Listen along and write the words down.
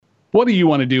What do you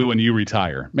want to do when you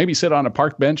retire? Maybe sit on a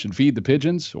park bench and feed the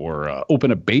pigeons or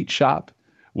open a bait shop?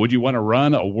 Would you want to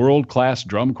run a world-class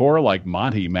drum corps like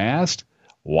Monty Mast?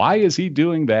 Why is he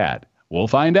doing that? We'll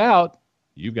find out.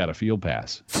 You've got a field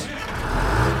pass.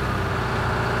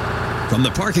 From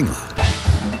the parking lot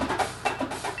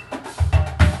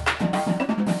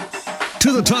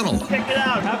to the tunnel. Check it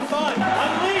out. Have fun.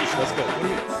 Unleash. Let's go.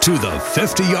 To the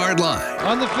 50-yard line.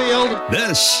 On the field.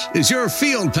 This is your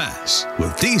Field Pass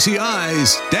with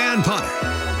DCI's Dan Potter.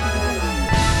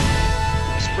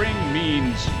 Spring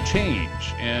means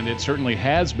change, and it certainly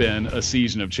has been a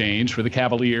season of change for the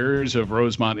Cavaliers of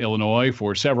Rosemont, Illinois.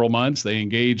 For several months, they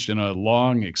engaged in a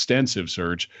long, extensive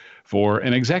search for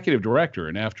an executive director,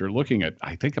 and after looking at,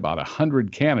 I think, about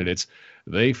 100 candidates,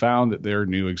 they found that their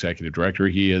new executive director,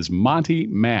 he is Monty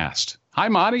Mast. Hi,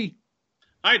 Monty.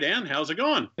 Hi, Dan. How's it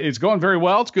going? It's going very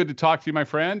well. It's good to talk to you, my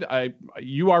friend.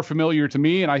 You are familiar to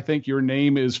me, and I think your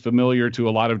name is familiar to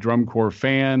a lot of Drum Corps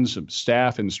fans,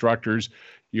 staff, instructors.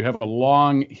 You have a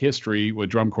long history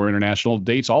with Drum Corps International,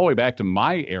 dates all the way back to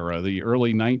my era, the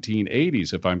early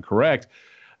 1980s, if I'm correct.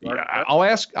 I'll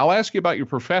ask you about your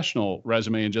professional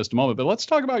resume in just a moment, but let's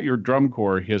talk about your Drum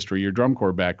Corps history, your Drum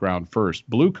Corps background first.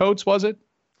 Blue Coats, was it?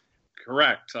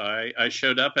 Correct. I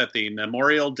showed up at the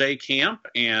Memorial Day camp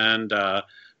and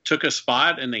took a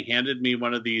spot, and they handed me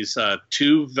one of these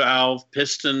two-valve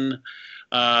piston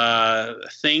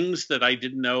things that I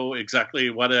didn't know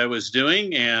exactly what I was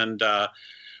doing, and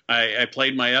I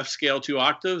played my F scale 2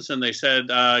 octaves, and they said,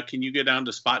 "Can you get down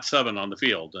to spot 7 on the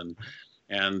field?"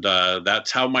 And that's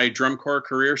how my Drum Corps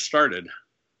career started.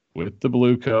 With the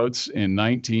Blue Coats in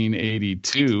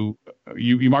 1982.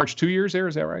 You marched 2 years there,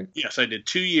 is that right? Yes, I did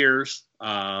 2 years,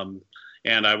 and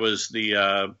I was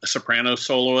the soprano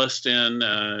soloist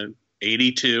in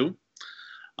 82.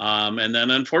 And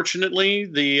then, unfortunately,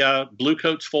 the Blue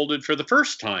Coats folded for the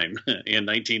first time in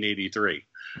 1983.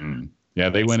 Yeah,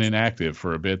 they went inactive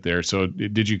for a bit there. So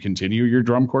did you continue your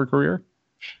Drum Corps career?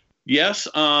 Yes,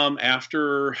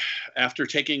 after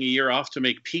taking a year off to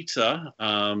make pizza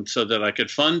so that I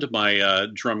could fund my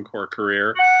Drum Corps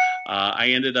career, I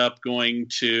ended up going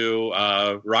to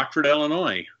Rockford,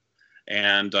 Illinois,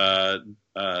 and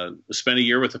spent a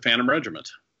year with the Phantom Regiment.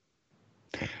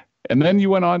 And then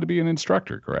you went on to be an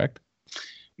instructor, correct?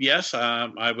 Yes,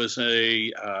 I was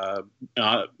a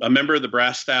member of the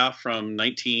brass staff from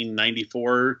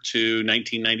 1994 to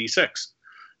 1996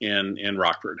 in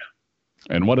Rockford.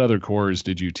 And what other corps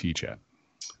did you teach at?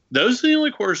 Those are the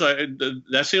only corps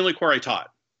that's the only corps I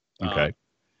taught. Okay.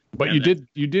 But you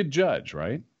did judge,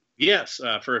 right? Yes,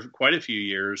 for quite a few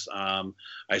years.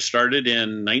 I started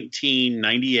in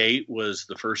 1998 was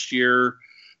the first year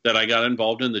that I got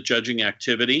involved in the judging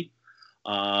activity.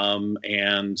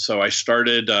 And so I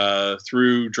started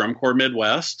through Drum Corps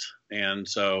Midwest. And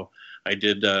so I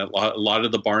did a lot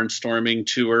of the barnstorming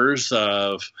tours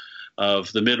of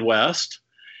the Midwest.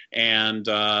 And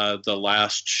the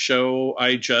last show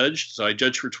I judged, so I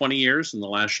judged for 20 years, and the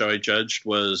last show I judged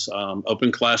was Open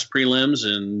Class Prelims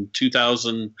in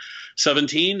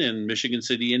 2017 in Michigan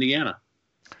City, Indiana.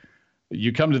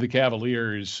 You come to the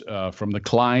Cavaliers from the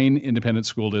Klein Independent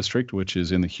School District, which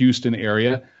is in the Houston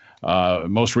area,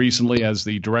 most recently as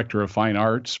the Director of Fine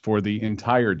Arts for the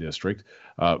entire district.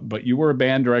 But you were a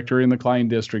band director in the Klein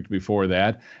District before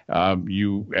that.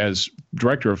 You, as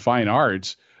Director of Fine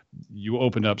Arts, you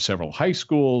opened up several high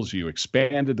schools, you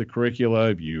expanded the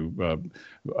curricula, you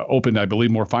opened, I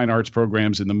believe, more fine arts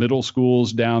programs in the middle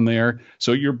schools down there.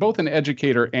 So you're both an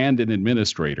educator and an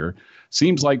administrator.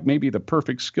 Seems like maybe the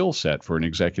perfect skill set for an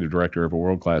executive director of a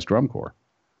world-class drum corps.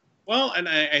 Well, and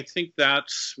I think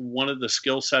that's one of the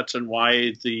skill sets and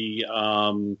why the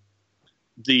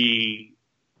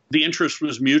interest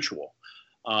was mutual.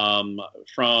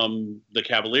 From the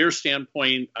Cavaliers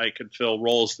standpoint, I could fill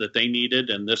roles that they needed,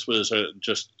 and this was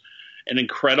just an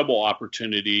incredible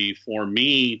opportunity for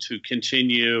me to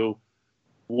continue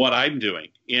what I'm doing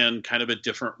in kind of a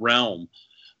different realm.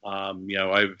 I'm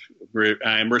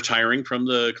retiring from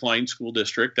the Klein School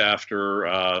District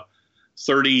after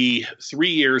 33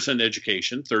 years in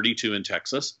education, 32 in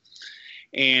Texas,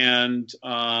 and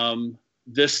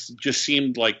this just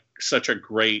seemed like such a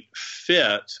great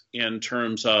fit in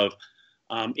terms of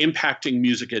impacting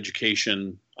music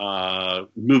education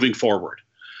moving forward.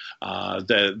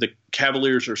 The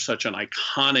Cavaliers are such an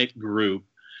iconic group,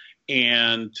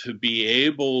 and to be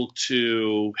able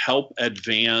to help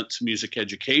advance music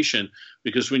education,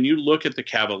 because when you look at the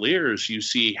Cavaliers, you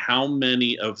see how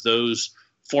many of those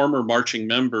former marching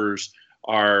members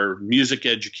are music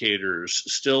educators,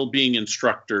 still being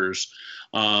instructors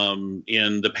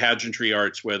in the pageantry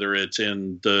arts, whether it's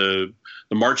in the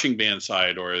marching band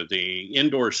side or the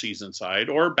indoor season side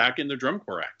or back in the drum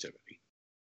corps activity.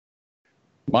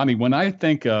 Monty, when I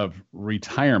think of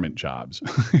retirement jobs,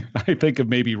 I think of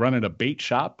maybe running a bait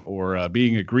shop or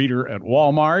being a greeter at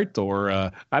Walmart or,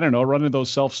 I don't know, running those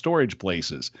self-storage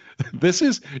places.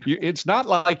 It's not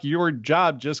like your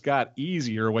job just got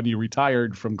easier when you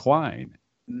retired from Klein.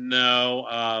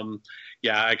 No.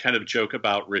 Yeah, I kind of joke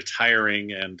about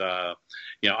retiring and,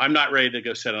 I'm not ready to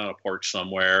go sit on a porch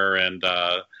somewhere. And,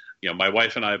 my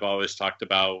wife and I have always talked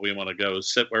about we want to go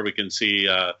sit where we can see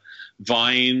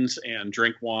vines and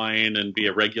drink wine and be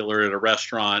a regular at a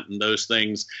restaurant and those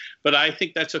things. But I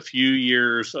think that's a few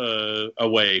years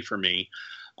away for me.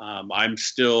 I'm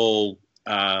still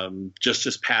just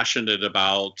as passionate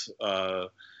about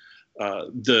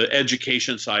the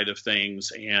education side of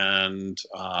things and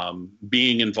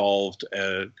being involved.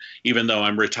 Even though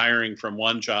I'm retiring from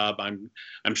one job,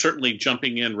 I'm certainly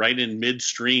jumping in right in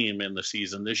midstream in the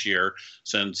season this year,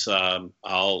 since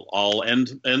I'll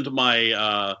end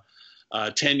my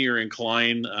tenure in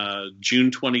Klein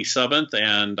June 27th,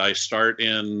 and I start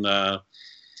in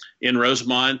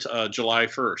Rosemont July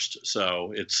 1st.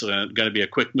 So it's going to be a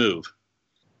quick move.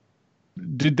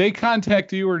 Did they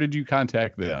contact you or did you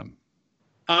contact them?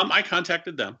 I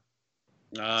contacted them.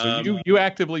 So you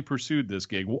actively pursued this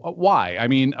gig. Why? I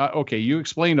mean, okay, you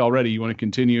explained already you want to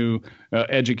continue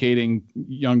educating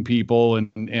young people,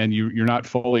 and you're not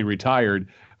fully retired,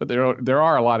 but there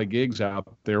are a lot of gigs out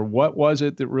there. What was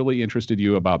it that really interested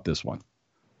you about this one?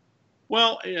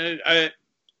 Well,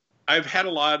 I've had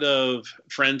a lot of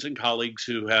friends and colleagues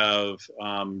who have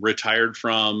retired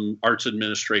from arts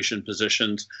administration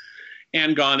positions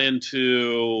and gone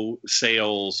into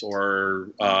sales or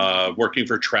working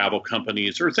for travel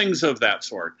companies or things of that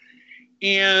sort.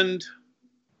 And,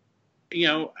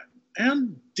 I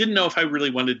didn't know if I really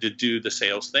wanted to do the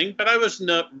sales thing, but I was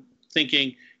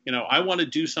thinking, I want to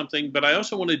do something, but I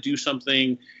also want to do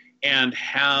something and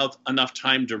have enough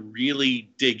time to really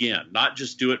dig in, not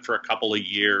just do it for a couple of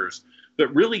years,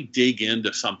 but really dig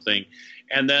into something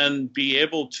and then be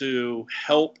able to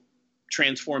help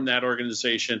transform that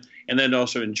organization and then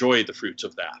also enjoy the fruits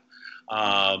of that.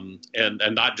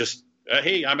 And not just,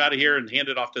 hey, I'm out of here and hand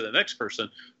it off to the next person,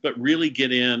 but really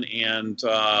get in and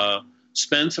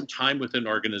spend some time with an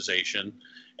organization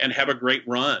and have a great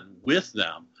run with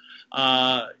them.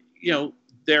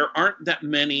 There aren't that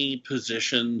many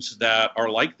positions that are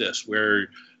like this where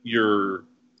you're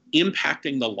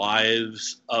impacting the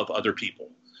lives of other people.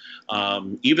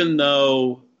 Even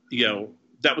though,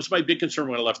 that was my big concern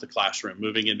when I left the classroom,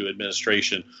 moving into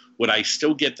administration. Would I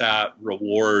still get that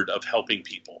reward of helping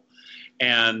people?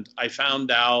 And I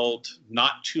found out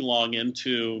not too long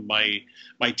into my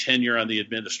tenure on the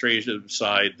administrative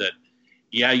side that,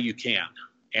 yeah, you can.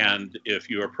 And if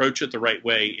you approach it the right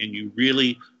way and you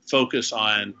really focus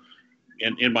on,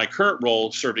 in my current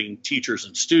role, serving teachers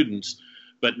and students,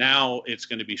 but now it's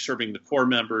going to be serving the core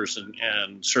members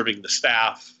and serving the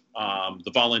staff,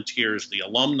 the volunteers, the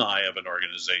alumni of an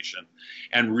organization,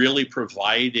 and really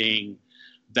providing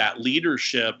that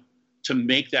leadership to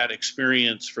make that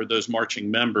experience for those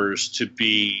marching members to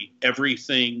be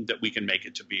everything that we can make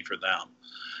it to be for them.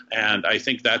 And I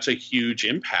think that's a huge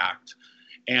impact.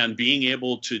 And being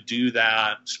able to do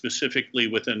that specifically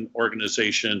with an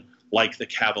organization like the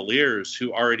Cavaliers,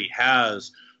 who already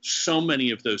has so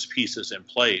many of those pieces in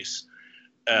place,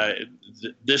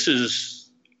 this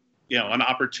is an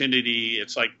opportunity.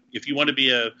 It's like if you want to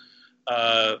be a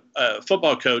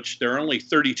football coach, there are only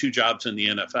 32 jobs in the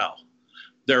NFL.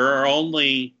 There are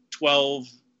only 12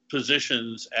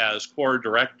 positions as core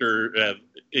director,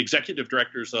 executive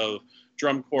directors of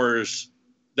drum corps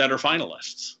that are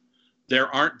finalists. There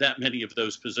aren't that many of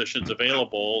those positions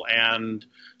available. And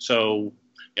so,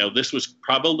 this was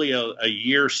probably a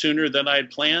year sooner than I had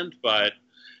planned, but,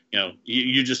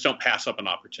 you just don't pass up an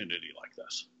opportunity like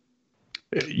this.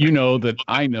 That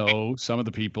I know some of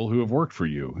the people who have worked for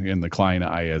you in the Klein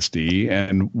ISD,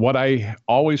 and what I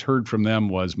always heard from them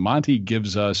was Monty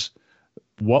gives us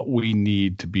what we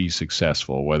need to be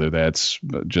successful, whether that's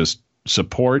just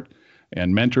support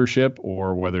and mentorship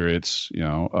or whether it's,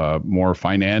 more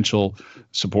financial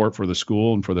support for the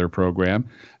school and for their program.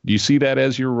 Do you see that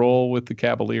as your role with the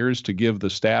Cavaliers, to give the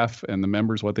staff and the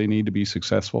members what they need to be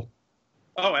successful?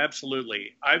 Oh,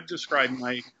 absolutely. I've described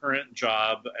my current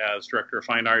job as Director of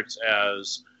Fine Arts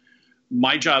as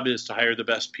my job is to hire the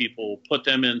best people, put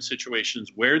them in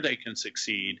situations where they can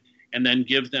succeed, and then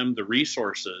give them the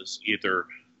resources, either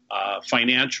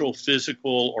financial,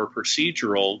 physical, or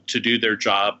procedural to do their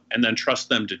job, and then trust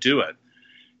them to do it.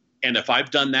 And if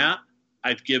I've done that,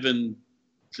 I've given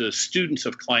the students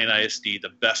of Klein ISD the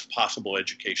best possible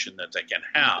education that they can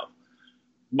have.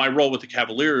 My role with the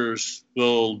Cavaliers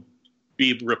will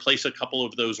be replace a couple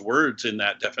of those words in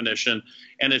that definition,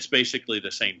 and it's basically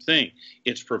the same thing.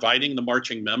 It's providing the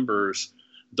marching members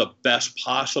the best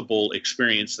possible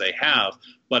experience they have,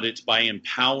 but it's by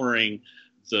empowering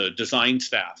the design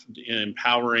staff,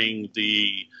 empowering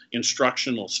the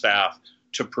instructional staff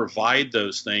to provide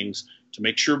those things, to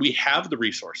make sure we have the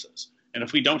resources. And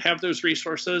if we don't have those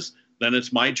resources, then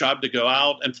it's my job to go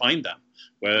out and find them.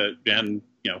 And,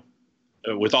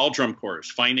 with all drum corps,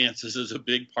 finances is a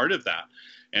big part of that.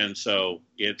 And so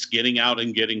it's getting out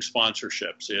and getting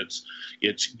sponsorships.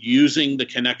 It's using the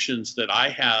connections that I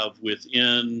have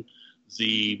within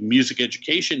the music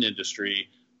education industry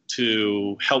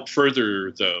to help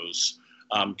further those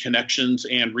connections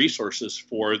and resources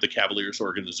for the Cavaliers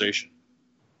organization.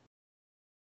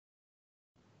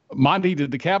 Monty,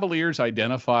 did the Cavaliers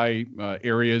identify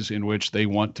areas in which they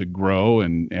want to grow,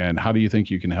 and how do you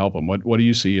think you can help them? What do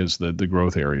you see as the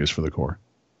growth areas for the Corps?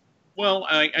 Well,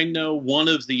 I know one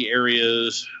of the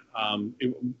areas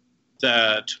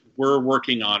that we're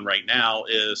working on right now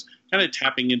is kind of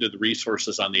tapping into the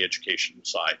resources on the education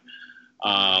side.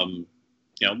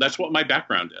 That's what my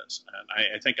background is. And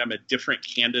I think I'm a different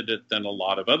candidate than a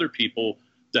lot of other people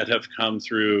that have come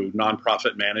through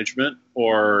nonprofit management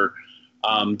or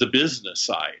the business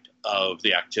side of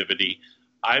the activity.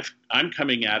 I'm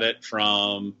coming at it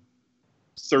from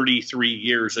 33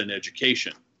 years in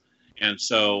education. And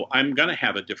so I'm going to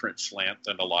have a different slant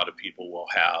than a lot of people will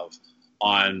have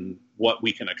on what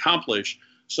we can accomplish.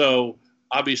 So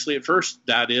obviously at first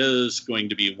that is going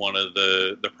to be one of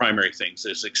the primary things,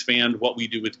 is expand what we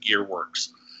do with GearWorks,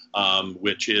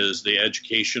 which is the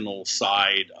educational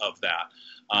side of that.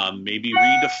 Maybe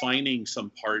redefining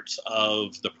some parts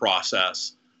of the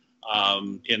process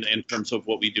in terms of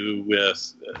what we do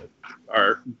with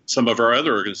some of our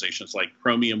other organizations like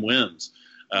Chromium Winds,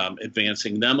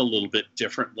 advancing them a little bit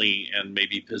differently and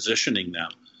maybe positioning them.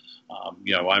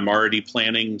 I'm already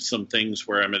planning some things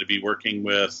where I'm going to be working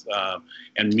with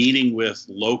and meeting with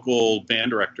local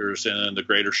band directors in the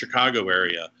greater Chicago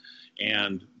area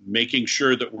and making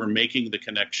sure that we're making the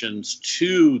connections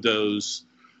to those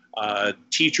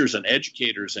teachers and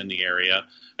educators in the area,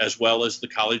 as well as the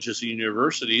colleges and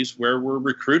universities where we're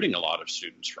recruiting a lot of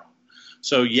students from.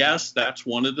 So yes, that's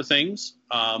one of the things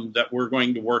that we're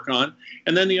going to work on.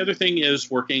 And then the other thing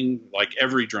is working like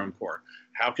every drum corps.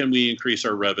 How can we increase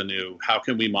our revenue? How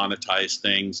can we monetize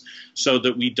things so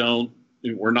that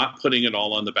we're not putting it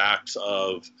all on the backs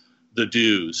of the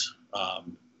dues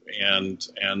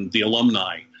and the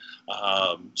alumni?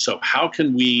 So how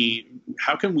can we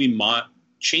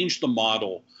change the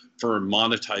model for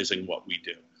monetizing what we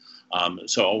do?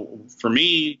 So for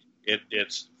me,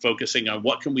 it's focusing on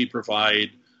what can we provide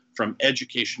from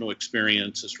educational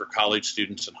experiences for college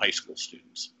students and high school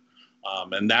students.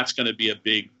 And that's going to be a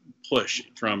big push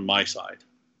from my side.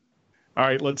 All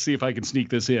right, let's see if I can sneak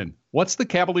this in. What's the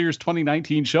Cavaliers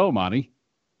 2019 show, Monty?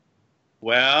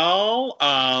 Well,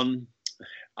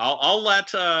 I'll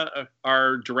let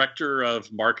our director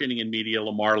of marketing and media,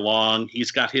 Lamar Long,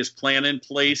 he's got his plan in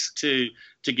place to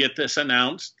get this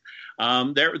announced.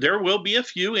 There will be a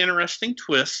few interesting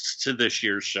twists to this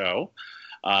year's show.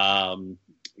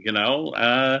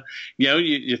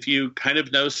 If you kind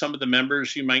of know some of the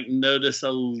members, you might notice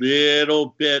a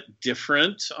little bit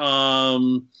different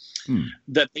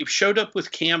that they've showed up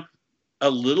with camp a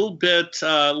little bit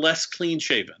less clean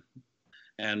shaven.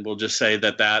 And we'll just say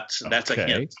that's okay. A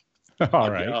hint.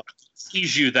 All right.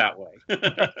 Tease you that way.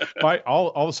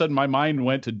 all of a sudden, my mind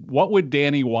went to what would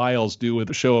Danny Wiles do with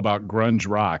a show about grunge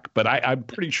rock? But I'm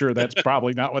pretty sure that's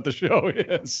probably not what the show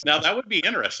is. Now that would be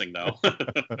interesting, though.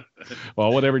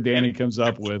 Well, whatever Danny comes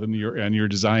up with and your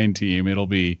design team, it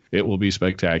will be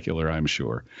spectacular, I'm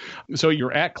sure. So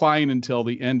you're at Klein until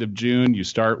the end of June. You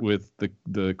start with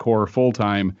the Corps full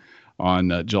time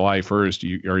on July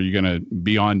 1st. Are you going to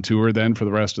be on tour then for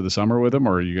the rest of the summer with them,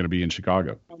 or are you going to be in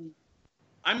Chicago?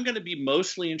 I'm going to be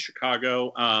mostly in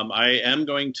Chicago. I am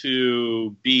going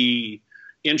to be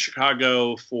in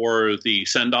Chicago for the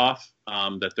send-off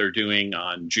that they're doing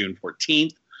on June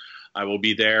 14th. I will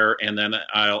be there, and then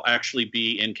I'll actually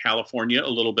be in California a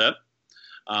little bit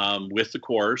with the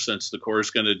Corps, since the Corps is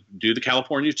going to do the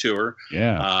California tour.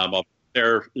 Yeah. I'll be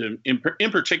there in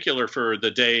particular for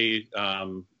the day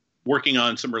working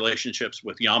on some relationships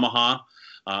with Yamaha.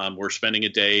 We're spending a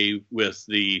day with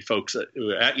the folks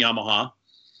at Yamaha.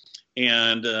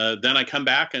 And then I come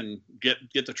back and get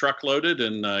the truck loaded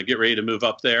and get ready to move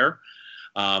up there.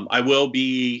 I will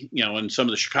be, in some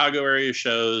of the Chicago area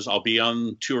shows. I'll be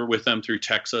on tour with them through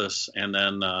Texas and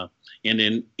then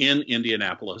in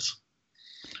Indianapolis.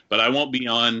 But I won't be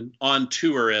on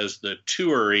tour as the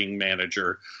touring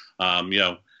manager. I'm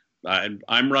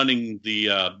running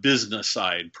the business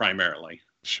side primarily.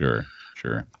 Sure.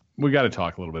 We got to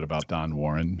talk a little bit about Don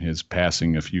Warren, his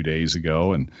passing a few days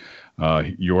ago, and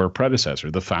your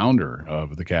predecessor, the founder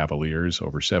of the Cavaliers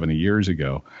over 70 years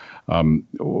ago. I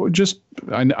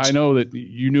know that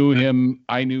you knew him.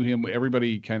 I knew him.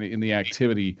 Everybody kind of in the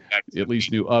activity at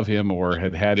least knew of him or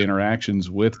had interactions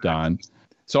with Don.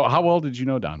 So how well did you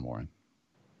know Don Warren?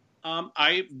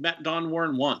 I met Don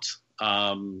Warren once.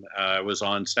 I was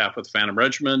on staff with the Phantom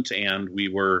Regiment, and we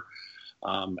were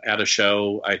at a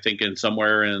show, I think,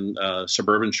 somewhere in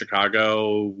suburban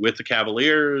Chicago with the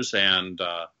Cavaliers. And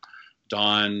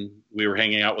Don, we were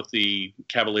hanging out with the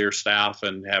Cavalier staff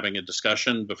and having a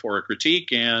discussion before a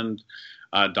critique. And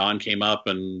Don came up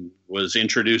and was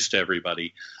introduced to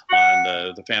everybody on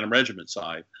the Phantom Regiment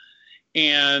side.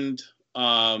 And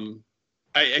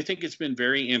I think it's been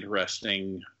very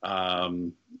interesting.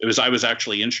 I was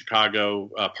actually in Chicago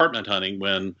apartment hunting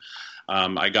when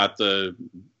I got the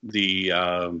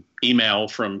email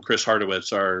from Chris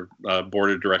Hardowitz, our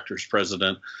board of directors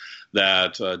president,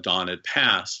 that Don had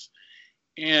passed.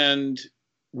 And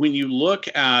when you look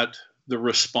at the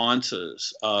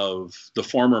responses of the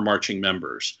former marching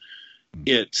members,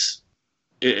 it's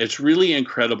really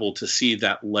incredible to see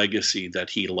that legacy that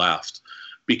he left,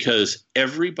 because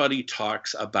everybody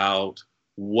talks about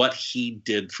what he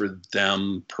did for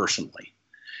them personally.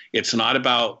 It's not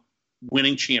about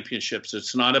winning championships.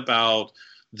 It's not about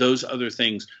those other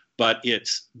things, but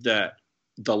it's the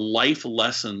life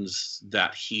lessons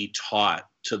that he taught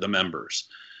to the members.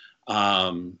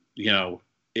 In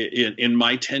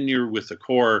my tenure with the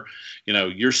Corps,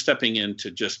 you're stepping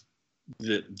into just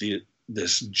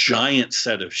this giant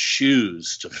set of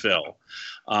shoes to fill,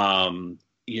 and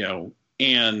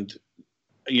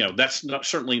that's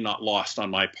certainly not lost on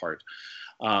my part.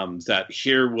 That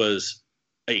here was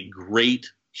a great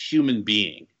human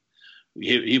being.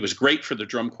 He was great for the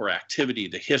Drum Corps activity,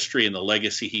 the history and the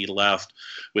legacy he left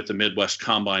with the Midwest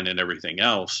Combine and everything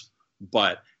else.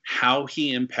 But how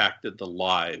he impacted the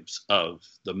lives of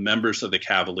the members of the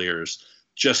Cavaliers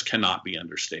just cannot be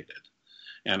understated.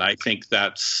 And I think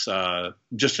that's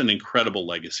just an incredible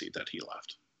legacy that he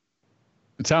left.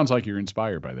 It sounds like you're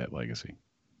inspired by that legacy.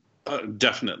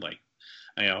 Definitely.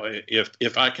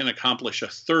 If I can accomplish a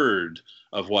third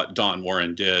of what Don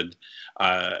Warren did,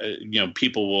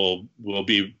 people will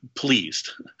be pleased.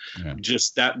 Yeah.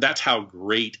 Just that's how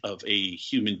great of a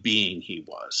human being he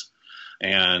was.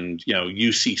 And,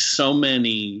 you see so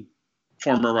many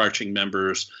former marching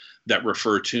members that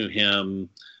refer to him,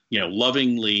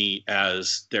 lovingly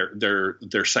as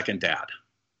their second dad.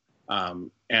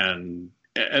 And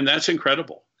that's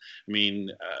incredible. I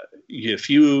mean, if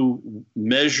you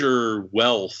measure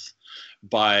wealth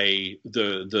by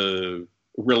the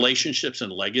relationships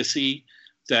and legacy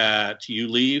that you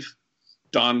leave,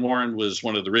 Don Warren was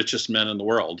one of the richest men in the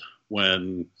world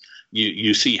when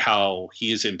you see how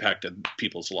he has impacted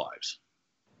people's lives.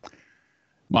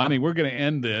 Monty, we're going to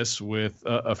end this with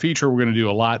a feature we're going to do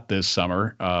a lot this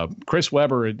summer. Chris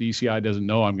Weber at DCI doesn't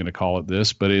know I'm going to call it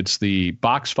this, but it's the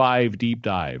Box 5 Deep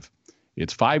Dive.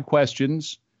 It's 5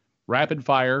 questions, rapid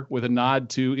fire, with a nod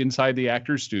to Inside the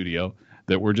Actors Studio,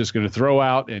 that we're just going to throw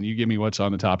out, and you give me what's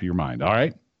on the top of your mind. All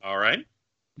right? All right.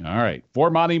 All right. For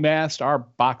Monty Mast, our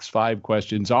Box 5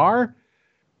 questions are,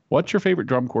 what's your favorite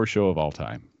Drum Corps show of all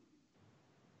time?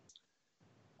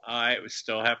 I would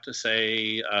still have to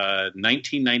say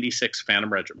 1996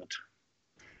 Phantom Regiment.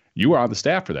 You were on the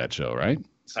staff for that show, right?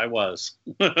 I was.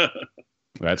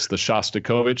 That's the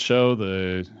Shostakovich show.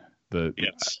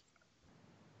 Yes.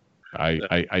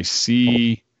 I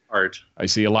see art. I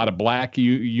see a lot of black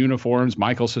uniforms.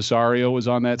 Michael Cesario was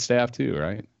on that staff too,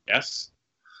 right? Yes.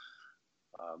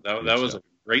 That was a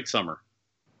great summer.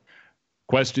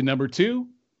 Question number 2.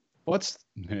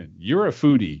 You're a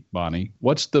foodie, Bonnie.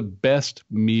 What's the best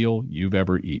meal you've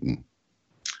ever eaten?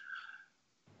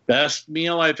 Best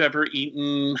meal I've ever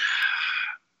eaten,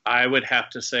 I would have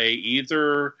to say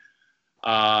either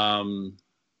a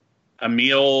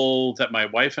meal that my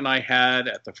wife and I had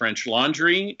at the French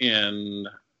Laundry in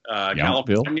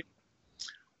California,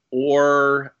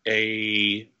 or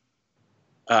a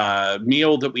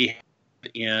meal that we had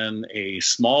in a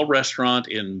small restaurant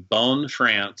in Beaune,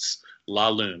 France, La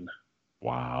Lune.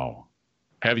 Wow.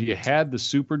 Have you had the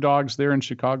Super Dogs there in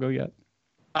Chicago yet?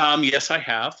 Yes, I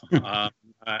have.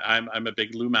 I'm a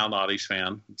big Lou Malnati's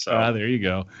fan. So there you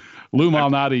go. Lou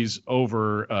Malnati's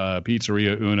over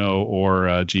Pizzeria Uno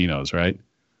or Gino's, right?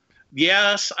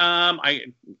 Yes. I've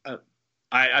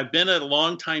been a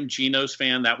long-time Gino's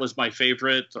fan. That was my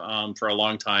favorite for a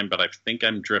long time, but I think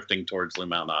I'm drifting towards Lou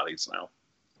Malnati's now.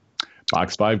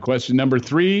 Box 5, question number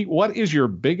 3. What is your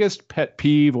biggest pet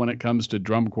peeve when it comes to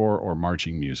drum corps or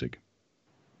marching music?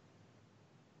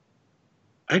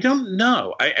 I don't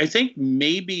know. I think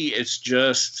maybe it's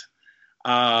just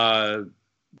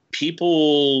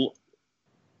people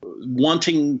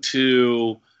wanting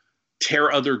to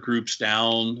tear other groups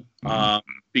down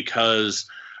because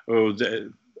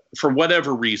for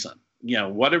whatever reason,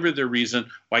 whatever their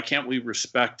reason, why can't we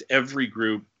respect every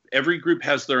group? Every group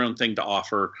has their own thing to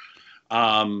offer.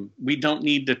 We don't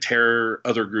need to tear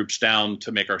other groups down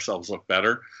to make ourselves look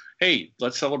better. Hey,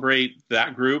 let's celebrate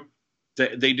that group.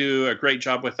 They do a great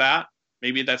job with that.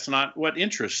 Maybe that's not what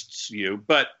interests you,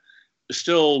 but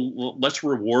still, let's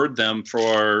reward them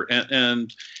for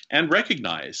and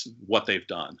recognize what they've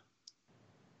done.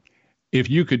 If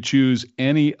you could choose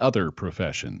any other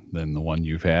profession than the one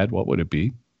you've had, what would it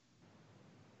be?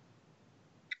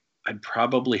 I'd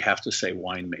probably have to say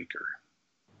winemaker.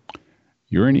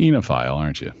 You're an enophile,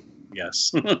 aren't you?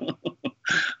 Yes.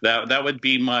 That would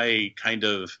be my kind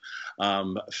of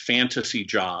fantasy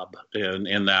job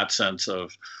in that sense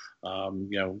of,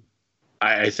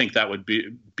 I think that would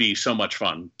be so much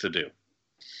fun to do.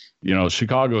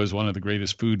 Chicago is one of the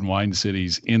greatest food and wine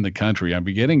cities in the country. I'm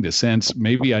beginning to sense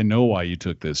maybe I know why you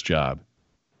took this job.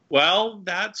 Well,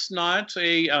 that's not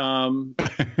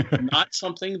not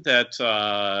something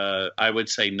that I would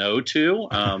say no to.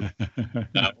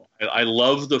 I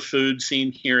love the food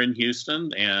scene here in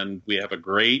Houston, and we have a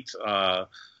great, a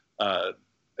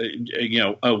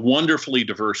wonderfully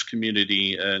diverse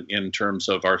community in terms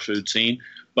of our food scene.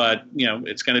 But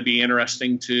it's going to be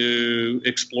interesting to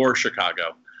explore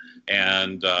Chicago.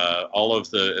 And all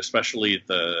of especially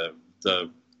the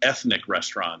ethnic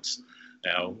restaurants.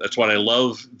 That's what I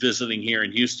love visiting here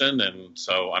in Houston, and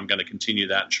so I'm going to continue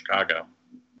that in Chicago.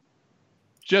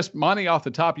 Just, Monty, off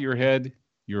the top of your head,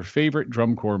 your favorite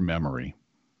drum corps memory.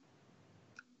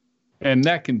 And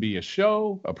that can be a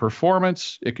show, a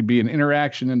performance. It could be an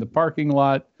interaction in the parking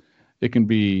lot. It can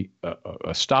be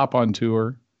a stop on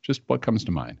tour. Just what comes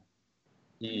to mind?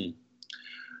 Being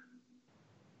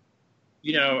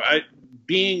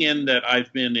in that,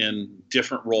 I've been in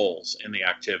different roles in the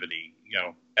activity.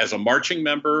 As a marching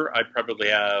member, I probably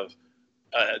have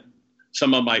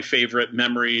some of my favorite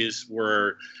memories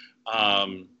were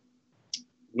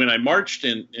when I marched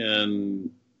in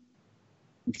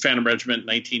Phantom Regiment in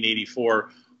 1984.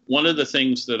 One of the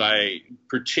things that I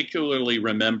particularly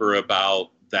remember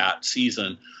about that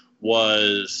season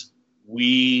was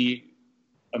we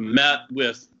met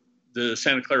with the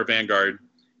Santa Clara Vanguard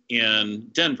in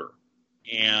Denver,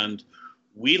 and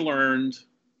we learned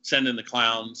Send in the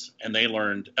Clowns, and they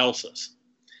learned Elsa's.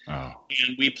 Oh.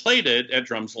 And we played it at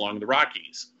Drums Along the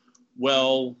Rockies.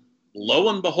 Well, lo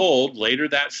and behold, later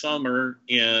that summer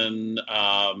in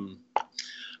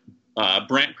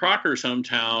Brant Crocker's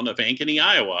hometown of Ankeny,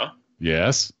 Iowa,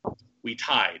 yes, we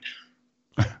tied.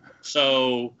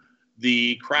 So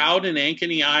the crowd in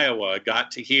Ankeny, Iowa got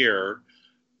to hear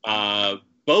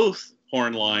both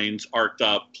horn lines arced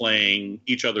up playing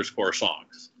each other's corps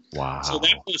songs. Wow. So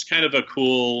that was kind of a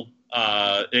cool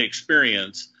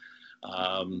experience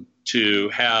to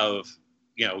have,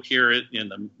 hear it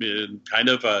in kind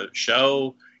of a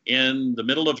show in the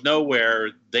middle of nowhere.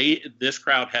 This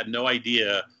crowd had no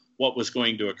idea what was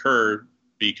going to occur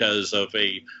because of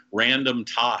a random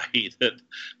tie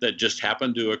that just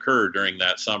happened to occur during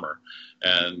that summer.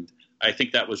 And I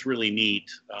think that was really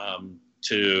neat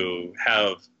to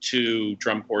have two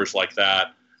drum corps like that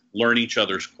learn each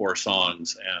other's corps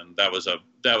songs, and that was a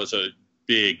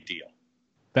big deal.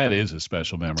 That is a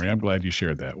special memory. I'm glad you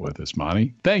shared that with us,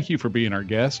 Monty. Thank you for being our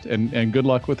guest, and good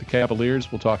luck with the Cavaliers.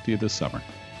 We'll talk to you this summer.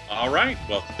 All right.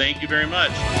 Well, thank you very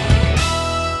much.